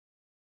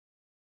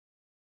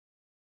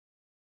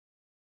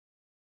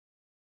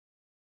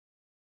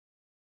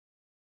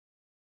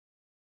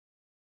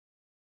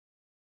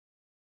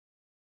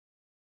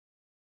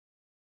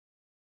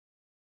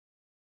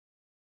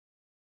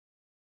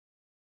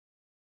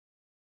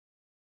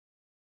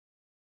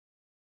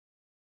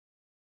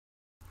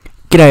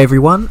G'day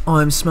everyone,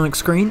 I'm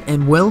Smokescreen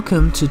and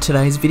welcome to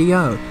today's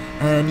video.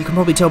 And you can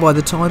probably tell by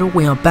the title,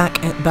 we are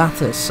back at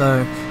Bathurst,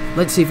 so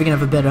let's see if we can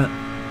have a better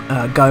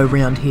go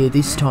around here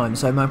this time.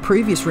 So my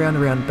previous round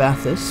around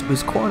Bathurst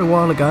was quite a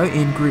while ago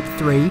in Group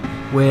 3,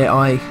 where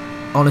I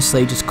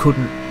honestly just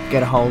couldn't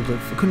get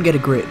a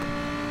grip.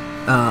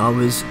 I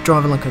was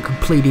driving like a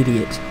complete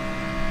idiot.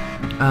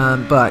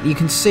 But you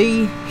can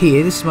see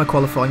here, this is my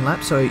qualifying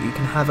lap, so you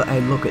can have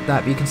a look at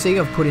that. But you can see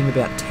I've put in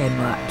about 10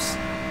 laps.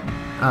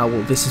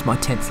 Well, this is my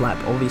 10th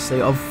lap, obviously,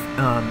 of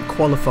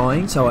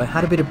qualifying, so I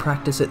had a bit of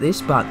practice at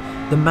this, but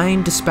the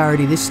main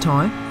disparity this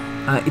time,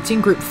 it's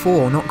in Group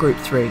 4, not Group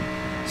 3.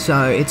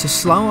 So it's a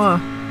slower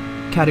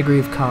category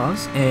of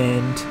cars,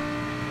 and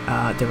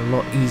they're a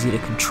lot easier to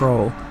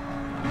control.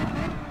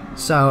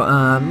 So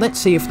let's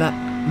see if that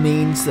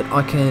means that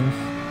I can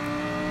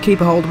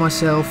keep a hold of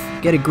myself,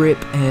 get a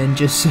grip, and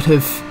just sort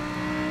of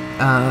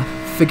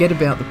forget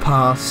about the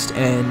past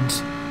and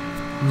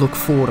look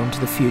forward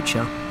onto the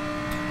future.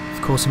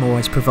 Of course, I'm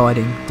always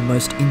providing the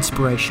most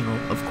inspirational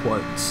of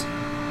quotes.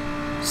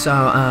 So,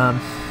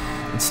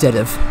 instead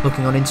of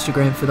looking on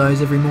Instagram for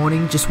those every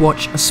morning, just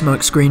watch a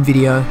Smokescreen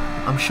video.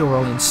 I'm sure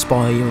I'll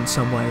inspire you in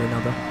some way or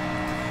another.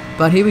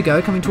 But here we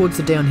go, coming towards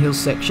the downhill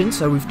section.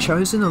 So we've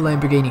chosen the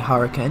Lamborghini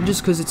Hurricane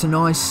just because it's a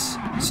nice,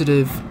 sort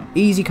of,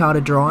 easy car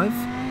to drive.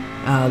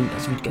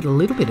 As we get a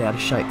little bit out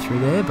of shape through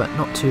there, but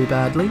not too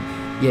badly.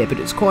 Yeah, but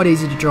it's quite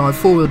easy to drive,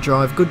 four-wheel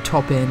drive, good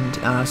top end,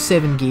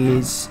 7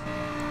 gears,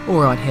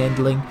 alright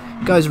handling.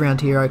 Goes around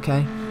here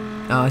okay.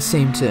 I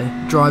seem to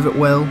drive it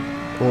well,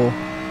 or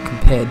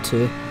compared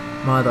to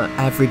my other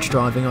average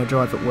driving, I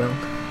drive it well.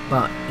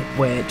 But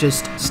we're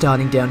just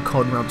starting down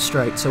Cod Rub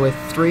Straight, so we're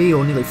 3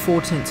 or nearly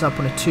 4 tenths up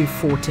on a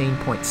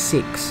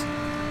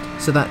 214.6.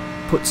 So that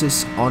puts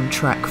us on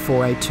track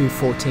for a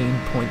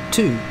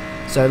 214.2.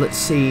 So let's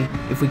see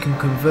if we can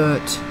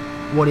convert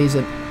what is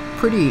a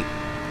pretty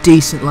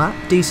decent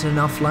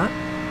enough lap,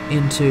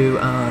 into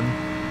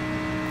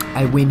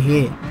a win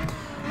here.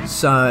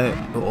 So,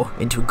 or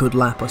into a good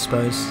lap, I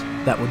suppose.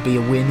 That would be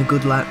a win, a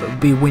good lap, that would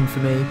be a win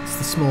for me. It's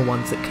the small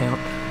ones that count.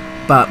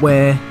 But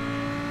we're,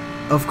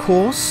 of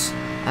course,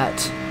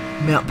 at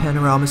Mount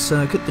Panorama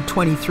Circuit, the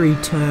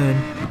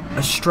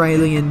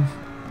 23-turn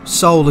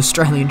sole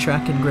Australian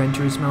track in Gran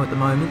Turismo at the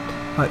moment.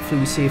 Hopefully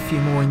we see a few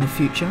more in the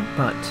future,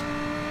 but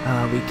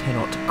we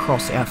cannot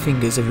cross our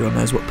fingers. Everyone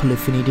knows what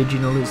polyphony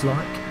digital is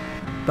like.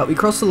 But we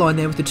crossed the line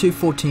there with the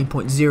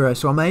 214.0,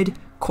 so I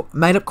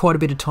made up quite a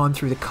bit of time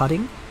through the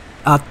cutting.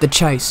 The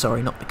chase,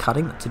 sorry, not the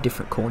cutting, that's a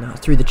different corner.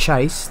 Through the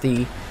chase,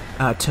 the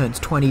turns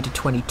 20 to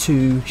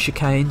 22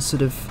 chicane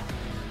sort of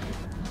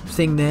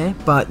thing there.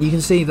 But you can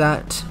see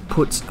that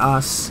puts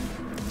us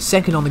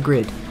second on the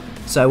grid.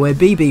 So we're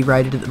BB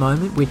rated at the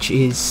moment, which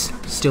is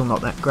still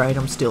not that great.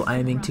 I'm still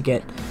aiming to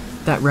get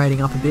that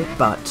rating up a bit,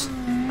 but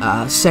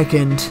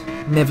second,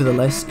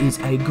 nevertheless, is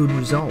a good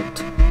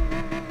result.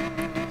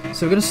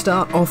 So we're going to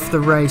start off the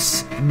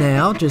race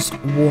now, just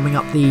warming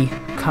up the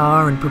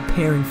car and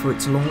preparing for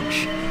its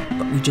launch.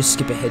 But we just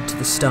skip ahead to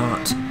the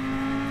start.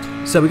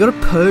 So we got a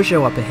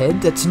Peugeot up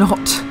ahead. That's not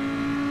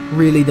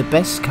really the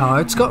best car.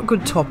 It's got a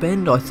good top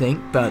end, I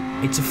think, but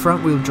it's a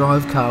front wheel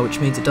drive car, which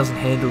means it doesn't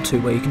handle too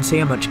well. You can see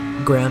how much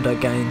ground I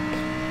gained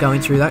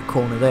going through that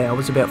corner there. I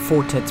was about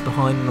 4 tenths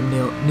behind, and I'm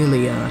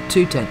nearly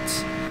 2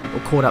 tenths, or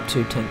caught up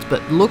 2 tenths.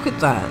 But look at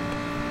that.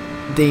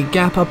 The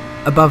gap up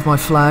above my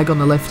flag on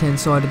the left hand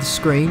side of the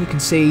screen, you can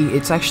see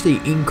it's actually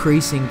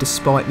increasing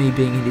despite me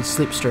being in his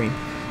slipstream.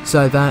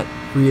 So that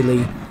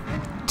really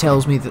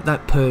tells me that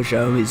that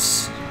Peugeot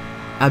is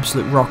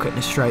absolute rocket in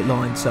a straight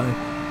line. So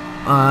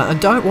I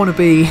don't want to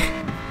be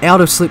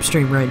out of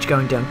slipstream range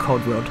going down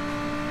Cod Rod.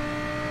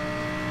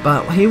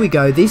 But here we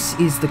go, this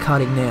is the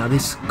cutting now,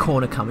 this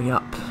corner coming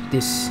up,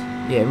 this,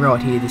 yeah,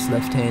 right here, this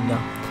left-hander.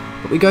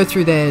 But we go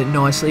through there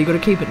nicely. You've got to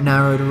keep it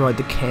narrow to ride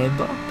the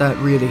camber. That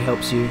really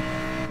helps you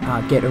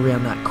get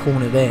around that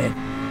corner there.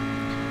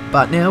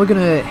 But now we're going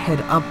to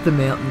head up the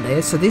mountain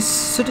there. So this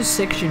sort of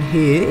section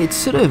here, it's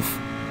sort of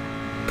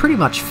pretty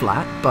much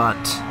flat, but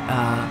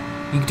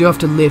you do have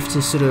to lift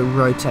to sort of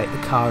rotate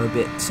the car a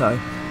bit. So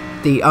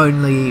this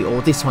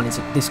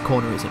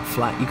corner isn't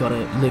flat. You got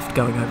to lift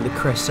going over the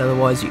crest,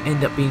 otherwise you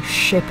end up being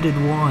shepherded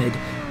wide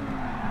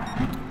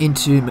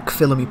into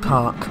McPhillamy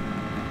Park.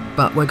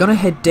 But we're going to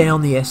head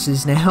down the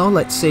S's now.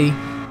 Let's see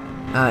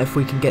if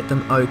we can get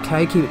them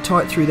okay. Keep it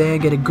tight through there,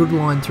 get a good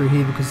line through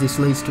here, because this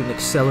leads to an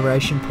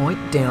acceleration point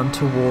down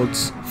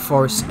towards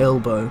Forest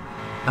Elbow.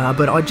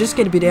 But I just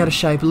get a bit out of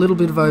shape, a little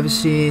bit of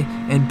oversteer,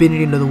 and bin it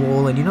into the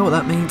wall, and you know what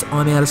that means?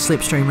 I'm out of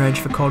slipstream range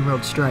for Cod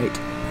Rod Straight,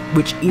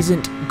 which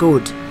isn't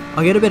good.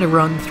 I get a better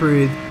run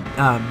through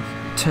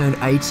turn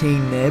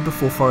 18 there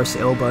before Forest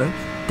Elbow,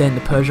 then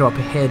the Peugeot up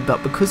ahead,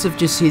 but because of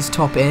just his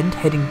top end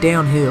heading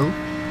downhill,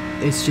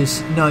 it's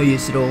just no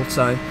use at all.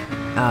 So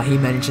he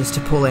manages to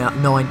pull out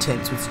 9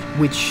 tenths,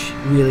 which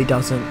really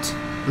doesn't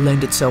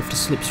lend itself to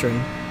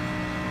slipstream.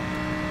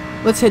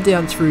 Let's head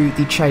down through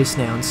the chase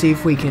now and see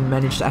if we can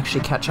manage to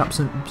actually catch up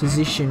some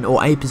position,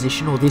 or a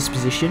position, or this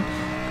position,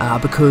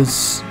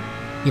 because,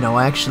 you know,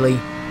 I actually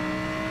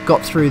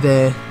got through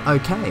there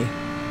okay,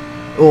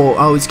 or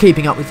I was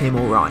keeping up with him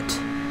all right.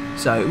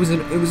 So it was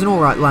an all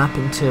right lap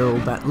until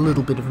that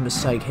little bit of a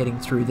mistake heading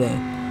through there.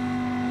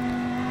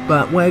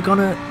 But we're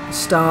gonna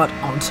start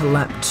onto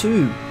lap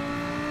 2.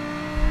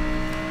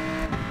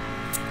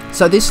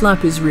 So this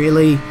lap is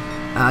really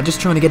just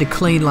trying to get a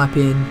clean lap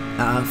in,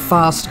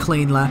 fast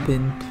clean lap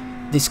in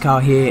this car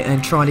here,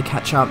 and trying to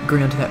catch up,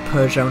 ground to that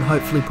Peugeot, and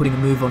hopefully putting a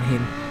move on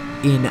him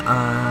in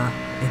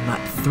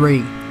lap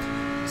 3.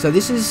 So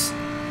this is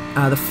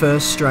the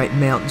first straight,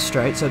 mountain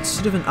straight, so it's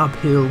sort of an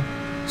uphill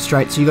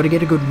straight, so you've got to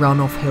get a good run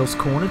off Hell's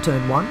Corner,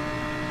 turn 1,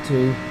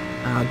 to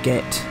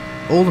get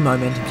all the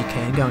momentum you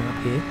can going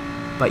up here.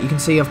 But you can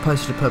see I've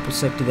posted a purple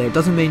sector there. It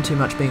doesn't mean too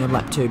much being on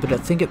lap 2, but I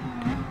think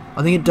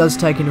it does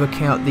take into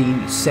account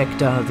the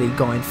sector the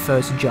guy in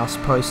first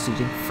just posted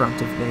in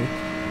front of me.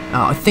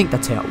 I think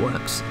that's how it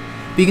works.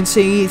 But you can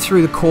see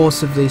through the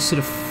course of these sort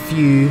of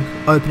few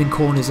opening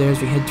corners there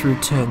as we head through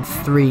turn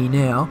 3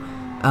 now,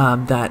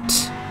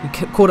 that we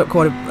caught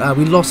up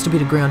we lost a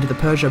bit of ground to the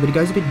Peugeot, but it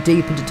goes a bit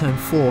deep into turn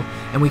 4,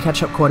 and we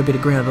catch up quite a bit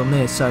of ground on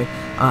there. So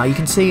you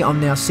can see I'm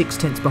now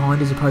 6/10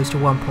 behind as opposed to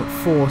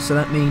 1.4, so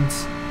that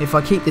means if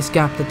I keep this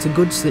gap, that's a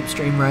good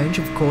slipstream range.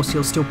 Of course,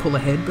 he'll still pull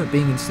ahead, but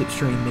being in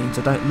slipstream means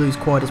I don't lose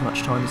quite as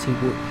much time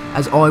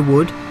as I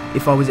would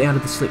if I was out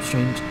of the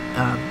slipstream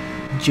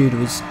due to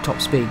his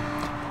top speed.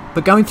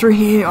 But going through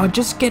here, I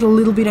just get a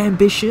little bit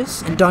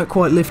ambitious and don't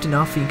quite lift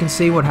enough, and you can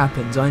see what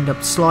happens. I end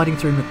up sliding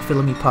through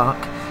McPhillamy Park.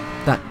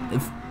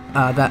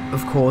 That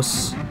of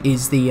course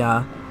is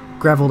the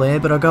gravel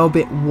there, but I go a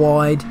bit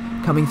wide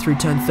coming through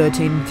turn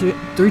 13,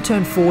 through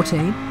turn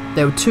 14.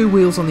 There were 2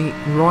 wheels on the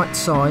right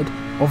side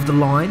of the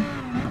line,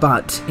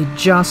 but it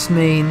just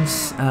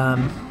means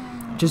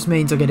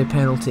I get a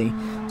penalty.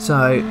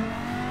 So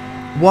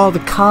while the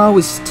car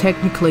was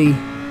technically,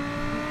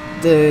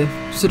 the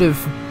sort of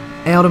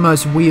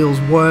outermost wheels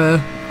were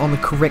on the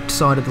correct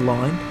side of the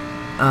line,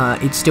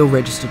 it still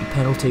registered a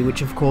penalty,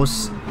 which of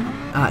course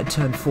at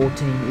turn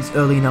 14 is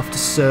early enough to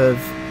serve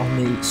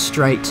on the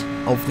straight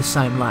of the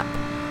same lap.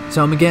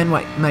 So again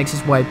makes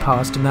his way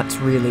past, and that's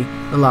really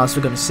the last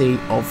we're going to see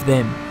of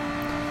them.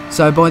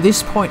 So by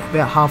this point,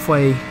 about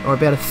halfway, or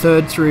about a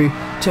third through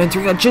turn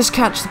 3, I just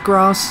catch the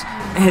grass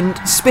and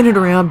spin it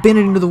around, bin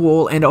it into the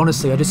wall, and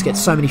honestly, I just get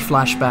so many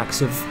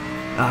flashbacks of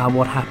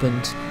what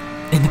happened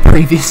in the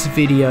previous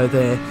video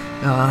there.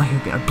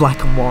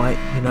 Black and white,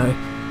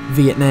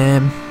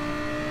 Vietnam,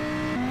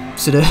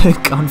 sort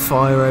of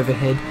gunfire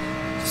overhead,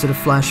 sort of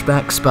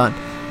flashbacks, but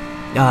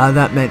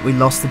that meant we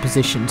lost the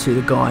position to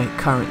the guy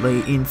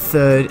currently in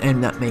 3rd,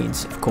 and that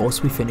means, of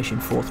course, we finish in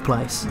 4th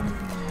place.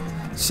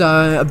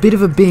 So, a bit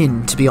of a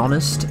bin, to be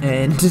honest,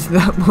 and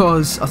that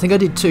was, I think I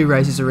did 2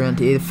 races around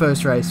here. The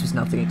first race was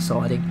nothing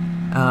exciting,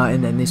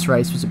 and then this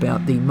race was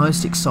about the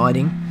most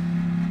exciting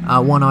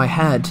one I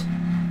had.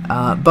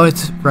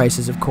 Both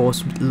races, of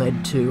course,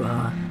 led to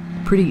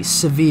pretty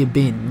severe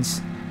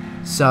bins,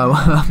 so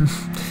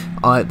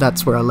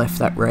that's where I left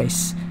that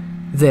race,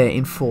 there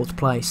in 4th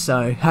place.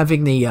 So,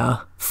 having the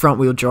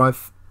front-wheel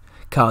drive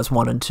cars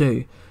 1 and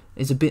 2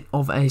 is a bit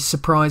of a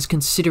surprise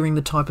considering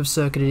the type of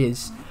circuit it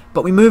is.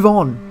 But we move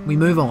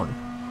on.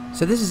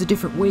 So this is a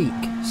different week.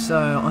 So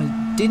I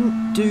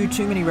didn't do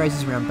too many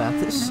races around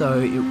Bathurst, so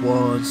it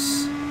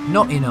was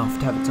not enough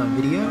to have its own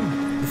video.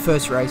 The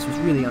first race was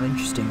really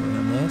uninteresting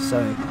around there,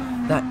 so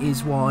that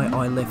is why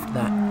I left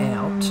that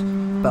out.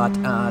 But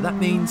that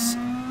means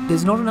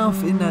there's not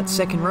enough in that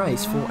second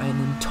race for an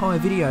entire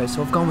video,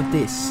 so I've gone with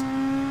this.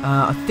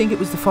 I think it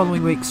was the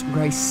following week's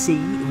race C.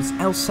 It was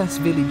Alsace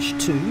Village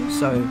 2,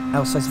 so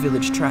Alsace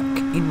Village track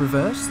in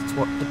reverse, that's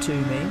what the 2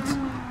 means,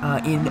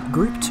 in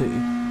Group 2.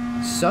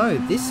 So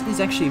this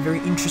is actually a very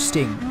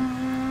interesting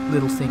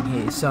little thing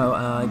here. So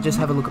just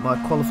have a look at my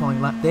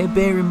qualifying lap there.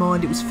 Bear in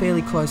mind it was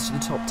fairly close to the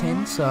top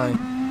 10, so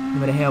no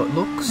matter how it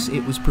looks,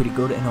 it was pretty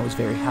good, and I was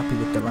very happy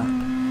with the lap.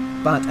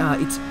 But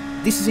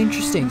this is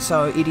interesting.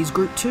 So it is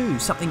Group 2,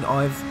 something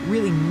I've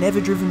really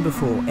never driven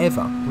before,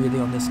 ever, really,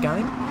 on this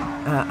game.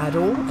 At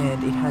all,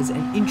 and it has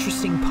an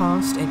interesting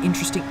past and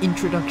interesting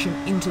introduction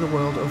into the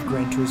world of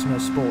Gran Turismo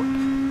Sport.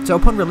 So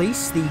upon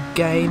release, the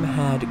game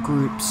had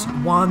Groups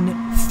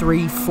 1,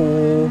 3,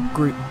 4,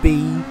 Group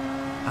B,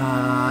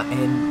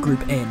 and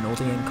Group N, or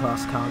the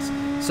N-class cars.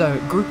 So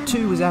Group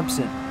 2 was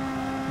absent,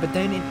 but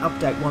then in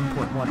update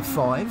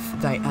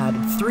 1.15, they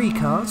added 3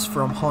 cars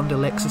from Honda,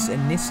 Lexus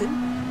and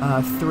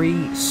Nissan,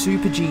 3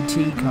 Super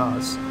GT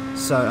cars.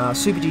 So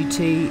Super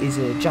GT is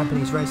a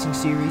Japanese racing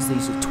series.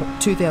 These are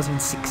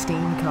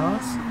 2016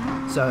 cars,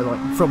 so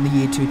like from the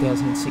year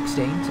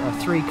 2016.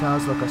 3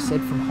 cars, like I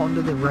said, from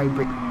Honda, the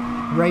Raybrig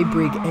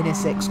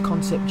NSX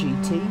Concept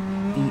GT,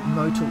 the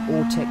Motul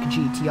Ortec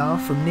GTR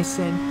from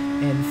Nissan,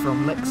 and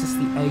from Lexus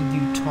the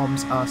AU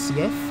Toms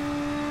RCF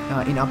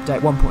in update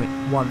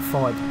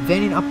 1.15.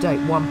 Then in update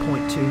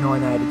 1.29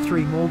 they added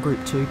 3 more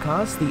Group 2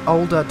 cars, the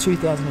older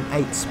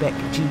 2008 spec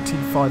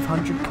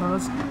GT500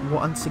 cars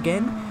once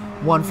again,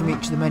 1 from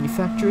each of the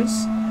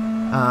manufacturers.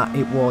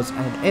 It was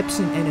an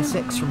Epson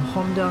NSX from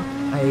Honda,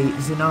 a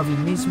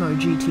Discontinued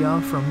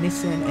GTR from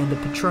Nissan, and a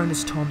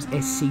Petronas Toms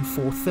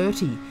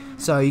SC430.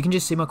 So you can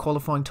just see my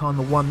qualifying time,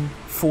 the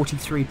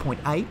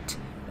 1:43.8,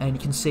 and you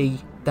can see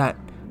that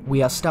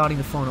we are starting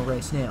the final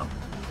race now.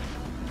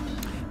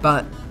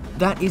 But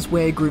that is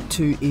where Group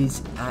 2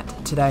 is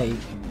at today.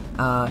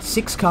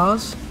 6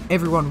 cars.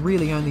 Everyone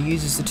really only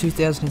uses the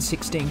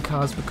 2016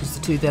 cars because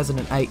the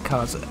 2008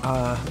 cars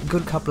are a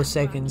good couple of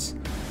seconds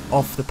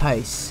off the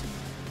pace.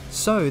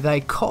 So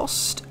they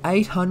cost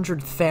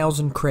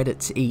 800,000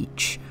 credits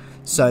each.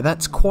 So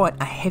that's quite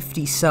a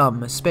hefty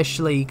sum,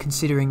 especially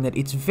considering that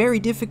it's very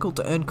difficult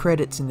to earn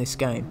credits in this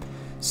game.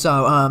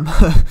 So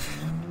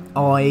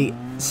I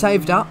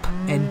saved up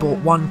and bought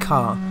one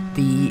car,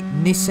 the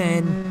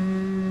Nissan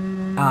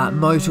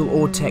Motul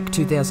Ortec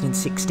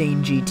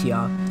 2016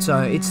 GTR.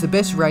 So it's the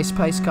best race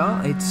pace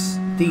car. It's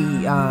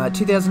the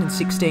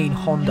 2016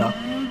 Honda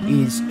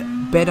is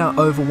better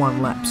over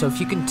 1 lap. So if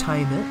you can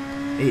tame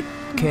it, it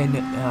can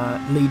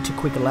lead to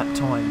quicker lap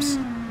times.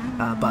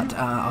 But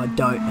I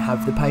don't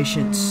have the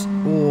patience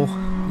or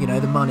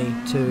the money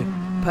to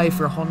pay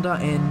for a Honda,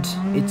 and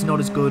it's not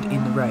as good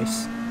in the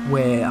race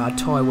where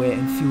tyre wear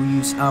and fuel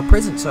use are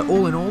present. So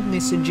all in all,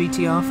 Nissan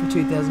GTR from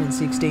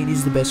 2016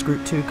 is the best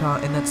Group 2 car,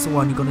 and that's the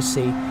one you're going to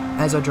see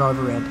as I drive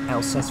around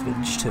Alsace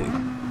Village too.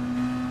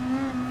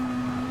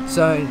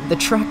 So the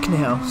track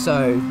now,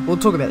 so we'll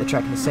talk about the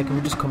track in a second.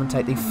 We'll just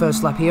commentate the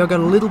first lap here. I got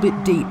a little bit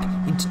deep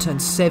into turn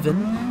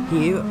 7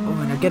 here,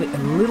 and I get a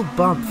little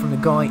bump from the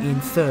guy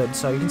in 3rd.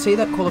 So you can see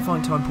that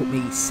qualifying time put me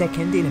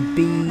 2nd in a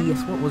B,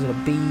 what was it, a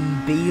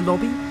BB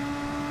lobby?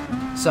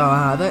 So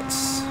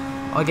that's,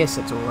 I guess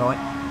that's alright.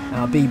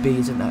 BB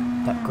isn't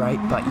that great,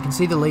 but you can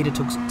see the leader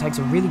takes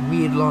a really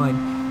weird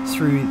line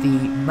through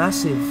the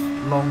massive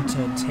long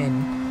turn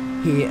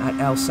 10 here at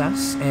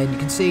Alsace, and you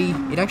can see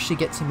it actually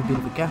gets him a bit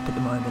of a gap at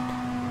the moment.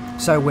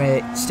 So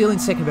we're still in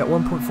second, about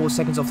 1.4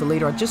 seconds off the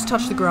leader. I just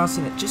touched the grass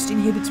and it just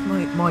inhibits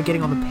my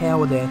getting on the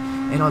power there,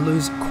 and I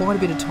lose quite a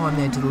bit of time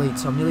there to the lead,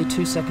 so I'm nearly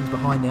 2 seconds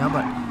behind now.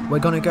 But we're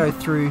going to go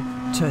through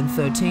turn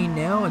 13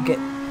 now. I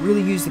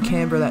really use the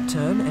camber of that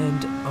turn,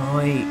 and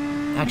I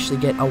actually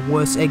get a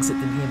worse exit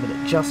than him, and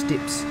it just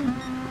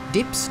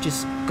dips,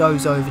 just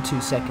goes over 2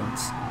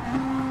 seconds.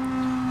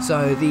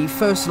 So the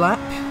first lap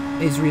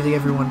is really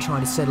everyone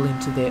trying to settle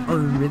into their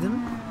own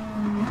rhythm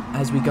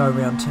as we go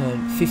around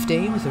turn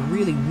 15 with a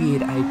really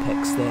weird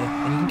apex there.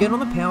 And you can get on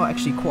the power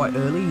actually quite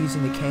early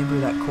using the camber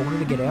of that corner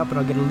to get out, but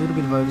I get a little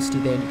bit of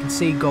oversteer there, and you can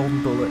see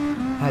Golden Bullet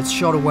has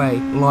shot away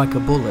like a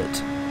bullet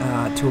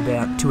to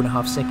about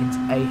 2.5 seconds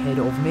ahead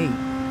of me.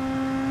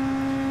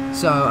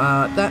 So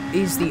that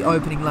is the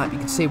opening lap. You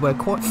can see we're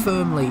quite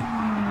firmly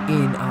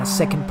in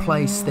second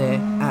place there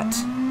at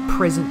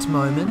present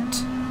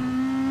moment.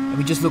 And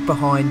we just look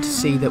behind to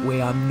see that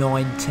we are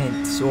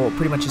 9/10, or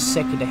pretty much a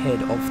second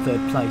ahead of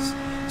 3rd place.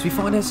 So we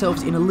find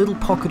ourselves in a little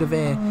pocket of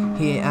air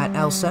here at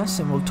Alsace,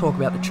 and we'll talk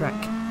about the track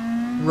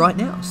right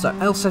now. So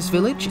Alsace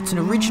Village, it's an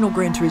original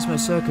Gran Turismo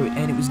circuit,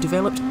 and it was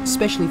developed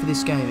especially for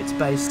this game. It's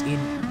based in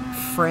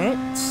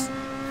France.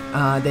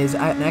 There's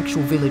an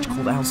actual village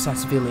called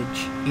Alsace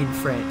Village in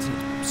France.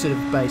 It's sort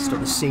of based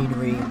on the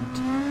scenery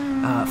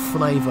and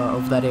flavour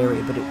of that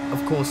area, but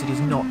of course it is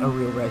not a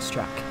real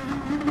racetrack.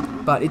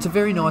 But it's a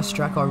very nice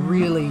track. I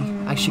really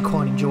actually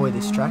quite enjoy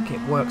this track.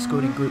 It works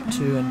good in Group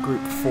 2 and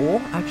Group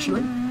 4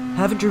 actually.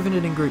 Haven't driven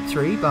it in Group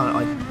 3, but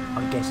I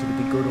guess it'll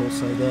be good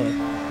also there.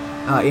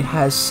 It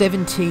has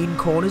 17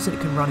 corners and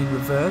it can run in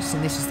reverse,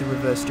 and this is the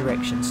reverse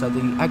direction. So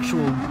the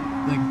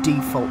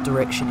default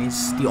direction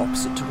is the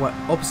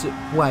opposite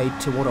way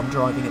to what I'm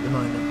driving at the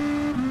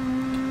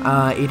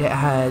moment. It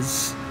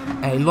has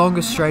a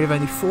longer straight of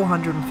only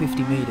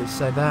 450 metres,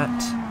 so that,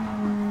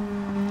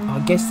 I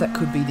guess that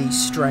could be the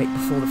straight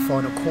before the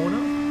final corner.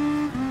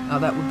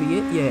 That would be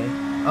it, yeah,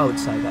 I would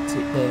say that's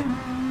it there.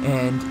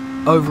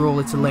 And overall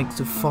it's a length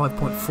of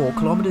 5.4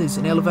 kilometres,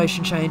 an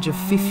elevation change of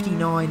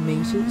 59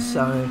 metres,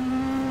 so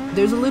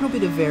there's a little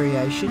bit of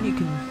variation. You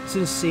can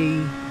sort of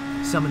see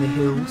some of the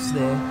hills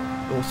there,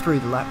 or through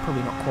the lap,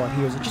 probably not quite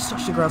here as I just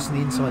touched the grass on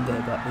the inside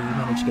there, but we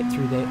managed to get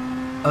through there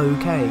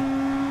okay.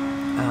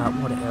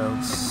 What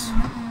else?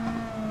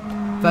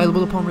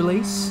 Available upon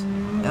release,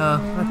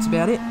 that's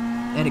about it,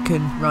 and it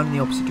can run in the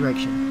opposite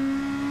direction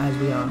as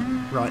we are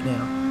right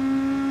now.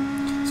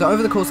 So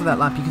over the course of that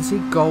lap you can see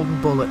Golden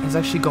Bullet has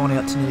actually gone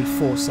out to nearly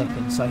 4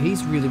 seconds, so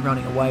he's really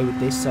running away with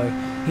this. So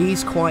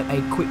he's quite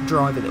a quick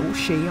driver, or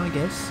she I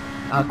guess,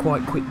 are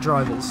quite quick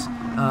drivers,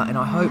 and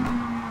I hope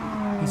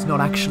he's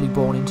not actually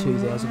born in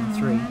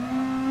 2003,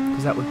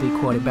 because that would be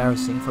quite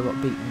embarrassing if I got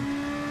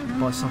beaten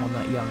by someone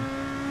that young.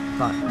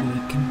 But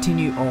we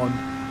continue on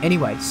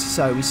anyway,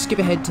 so we skip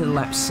ahead to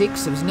lap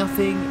 6. There was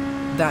nothing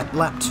that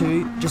lap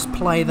 2, just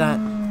play that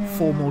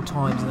 4 more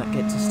times and that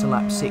gets us to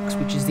lap 6,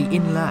 which is the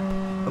in-lap,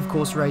 of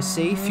course, race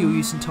C, fuel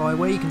use and tyre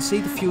wear. You can see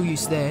the fuel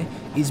use there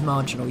is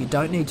marginal. You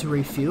don't need to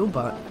refuel,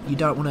 but you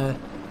don't want to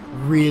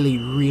really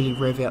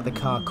rev out the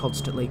car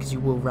constantly because you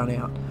will run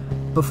out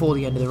before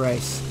the end of the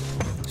race.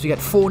 So we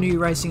got 4 new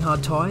Racing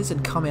Hard tyres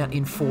and come out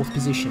in 4th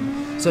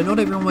position. So not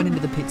everyone went into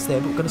the pits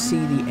there, but we're going to see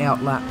the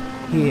outlap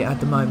here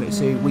at the moment.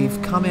 So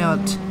we've come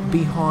out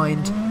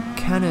behind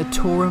Gran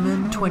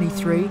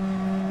 23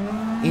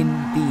 in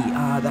the,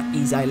 that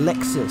is a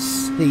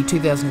Lexus, the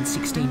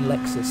 2016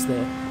 Lexus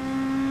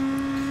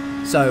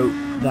there. So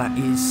that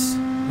is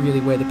really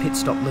where the pit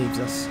stop leaves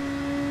us.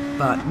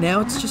 But now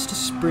it's just a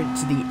sprint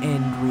to the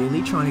end,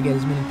 really, trying to get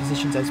as many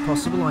positions as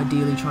possible,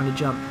 ideally trying to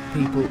jump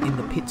people in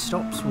the pit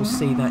stops. We'll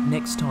see that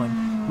next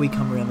time we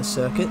come around the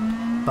circuit,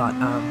 but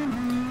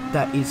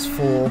that is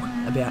for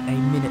about a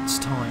minute's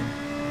time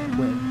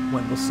when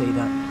we'll see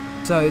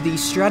that. So the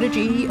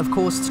strategy, of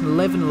course, it's an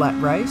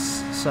 11-lap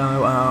race, so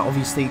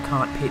obviously you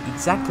can't pit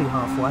exactly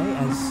halfway,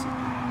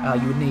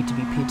 as you would need to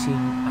be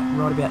pitting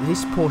right about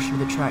this portion of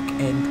the track,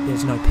 and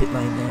there's no pit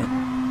lane there,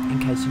 in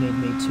case you need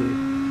me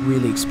to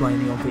really explain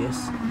the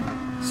obvious.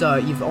 So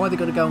you've either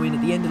got to go in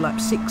at the end of lap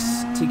 6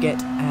 to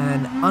get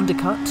an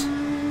undercut,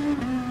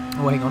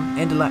 or hang on,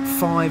 end of lap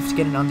 5 to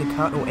get an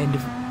undercut, or end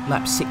of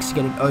lap 6 to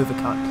get an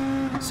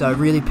overcut. So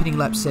really pitting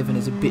lap 7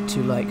 is a bit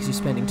too late because you're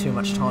spending too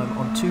much time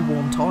on 2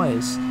 worn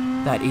tyres.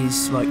 That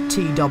is like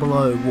TOO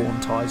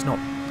worn tyres, not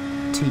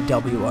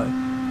TWO.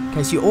 In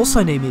case you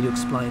also need me to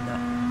explain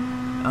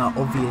that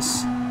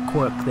obvious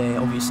quirk there,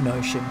 obvious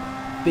notion.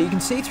 But you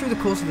can see through the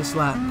course of this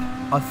lap,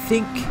 I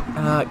think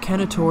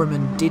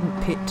Gran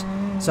didn't pit,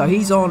 so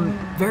he's on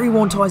very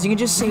worn tyres. You can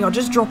just see, I'll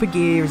just drop a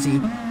gear as he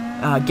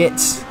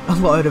gets a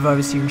load of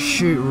oversteer and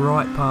shoot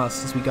right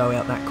past as we go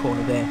out that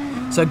corner there.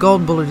 So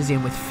Golden Bullet is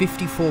in with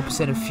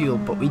 54% of fuel,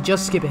 but we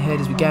just skip ahead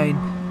as we gain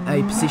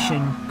a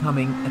position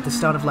coming at the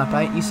start of lap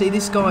 8. You see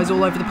this guy's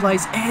all over the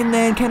place, and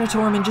then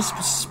Gran just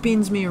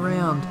spins me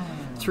around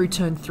through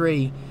turn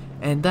 3,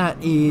 and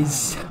that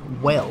is,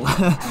 well...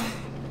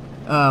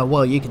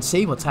 well, you can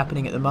see what's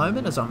happening at the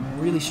moment as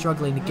I'm really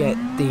struggling to get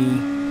the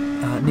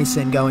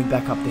Nissan going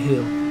back up the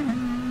hill.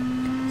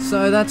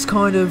 So that's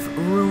kind of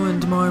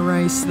ruined my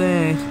race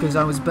there because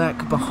I was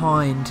back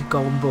behind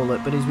Golden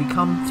Bullet. But as we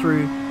come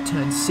through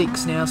turn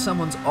 6 now,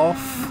 someone's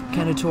off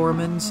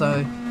Gran,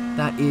 so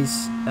that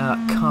is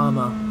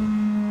Karma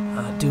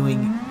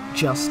doing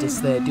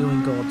justice there,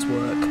 doing God's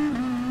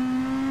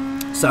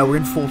work. So we're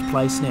in 4th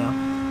place now.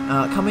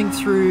 Coming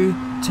through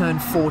turn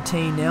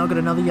 14 now, got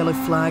another yellow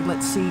flag.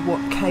 Let's see what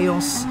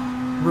chaos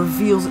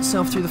reveals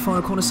itself through the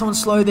final corner. Someone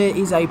slow, there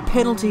is a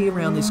penalty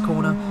around this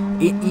corner.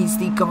 It is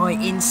the guy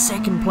in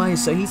 2nd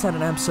place, so he's had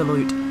an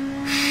absolute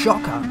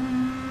shocker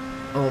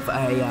of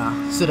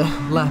a sort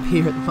of lap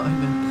here at the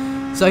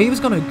moment. So he was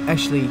going to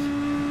actually,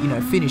 you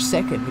know, finish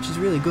 2nd, which is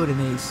really good in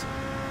these,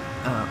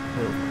 well,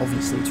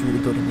 obviously it's really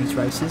good in these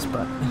races,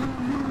 but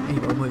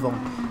anyway, we'll move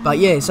on. But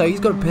yeah, so he's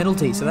got a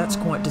penalty, so that's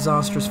quite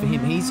disastrous for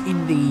him. He's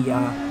in the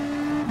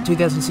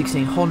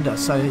 2016 Honda,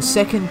 so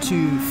 2nd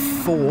to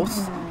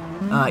 4th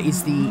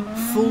is the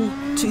full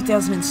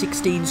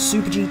 2016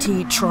 Super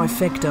GT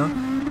trifecta.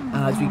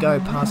 As we go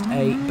past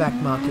a back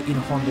marker in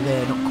a Honda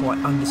there, not quite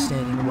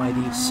understanding the way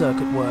the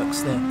circuit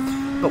works there.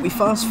 But we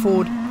fast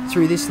forward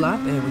through this lap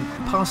and we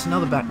pass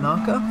another back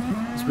marker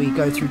as we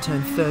go through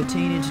turn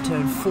 13 into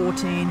turn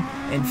 14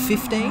 and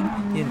 15.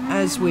 And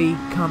as we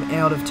come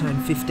out of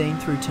turn 15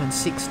 through turn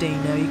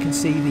 16 now, you can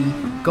see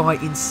the guy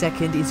in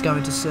 2nd is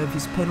going to serve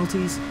his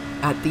penalties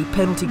at the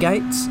penalty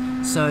gates.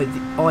 So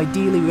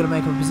ideally we're going to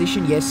make up a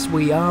position. Yes,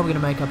 we are. We're going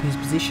to make up his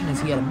position as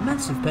he had a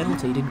massive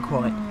penalty. Didn't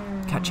quite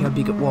catch how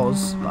big it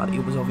was, but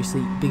it was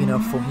obviously big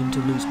enough for him to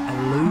lose a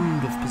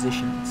load of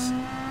positions.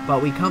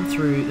 But we come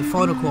through the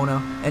final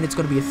corner and it's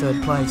going to be a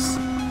 3rd place.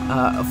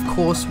 Of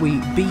course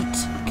we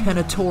beat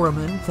Gran,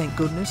 thank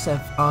goodness,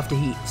 after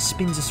he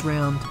spins us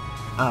round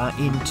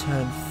in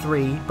turn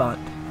 3, but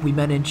we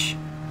managed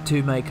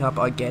to make up,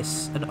 I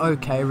guess, an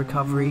okay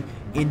recovery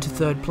into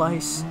 3rd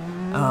place.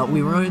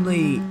 We were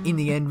only, in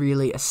the end,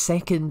 really a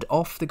 2nd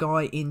off the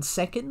guy in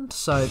 2nd,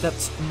 so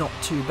that's not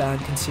too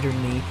bad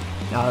considering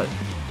the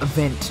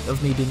event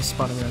of me being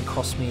spun around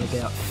cost me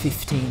about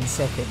 15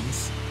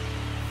 seconds.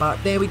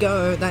 But there we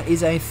go, that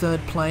is a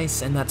 3rd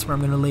place, and that's where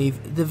I'm going to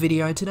leave the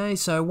video today.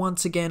 So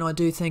once again, I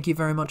do thank you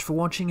very much for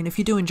watching, and if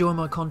you do enjoy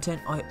my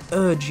content, I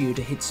urge you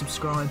to hit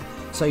subscribe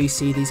so you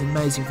see these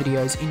amazing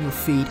videos in your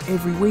feed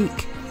every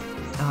week.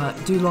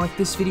 Do like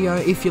this video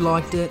if you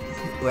liked it.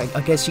 Well,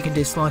 I guess you can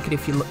dislike it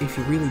if you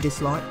really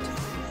disliked,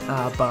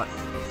 but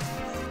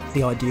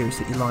the idea is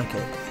that you like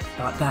it.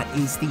 But that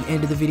is the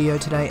end of the video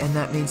today, and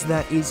that means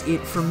that is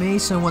it from me.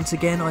 So once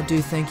again, I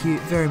do thank you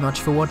very much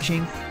for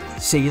watching.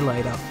 See you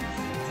later.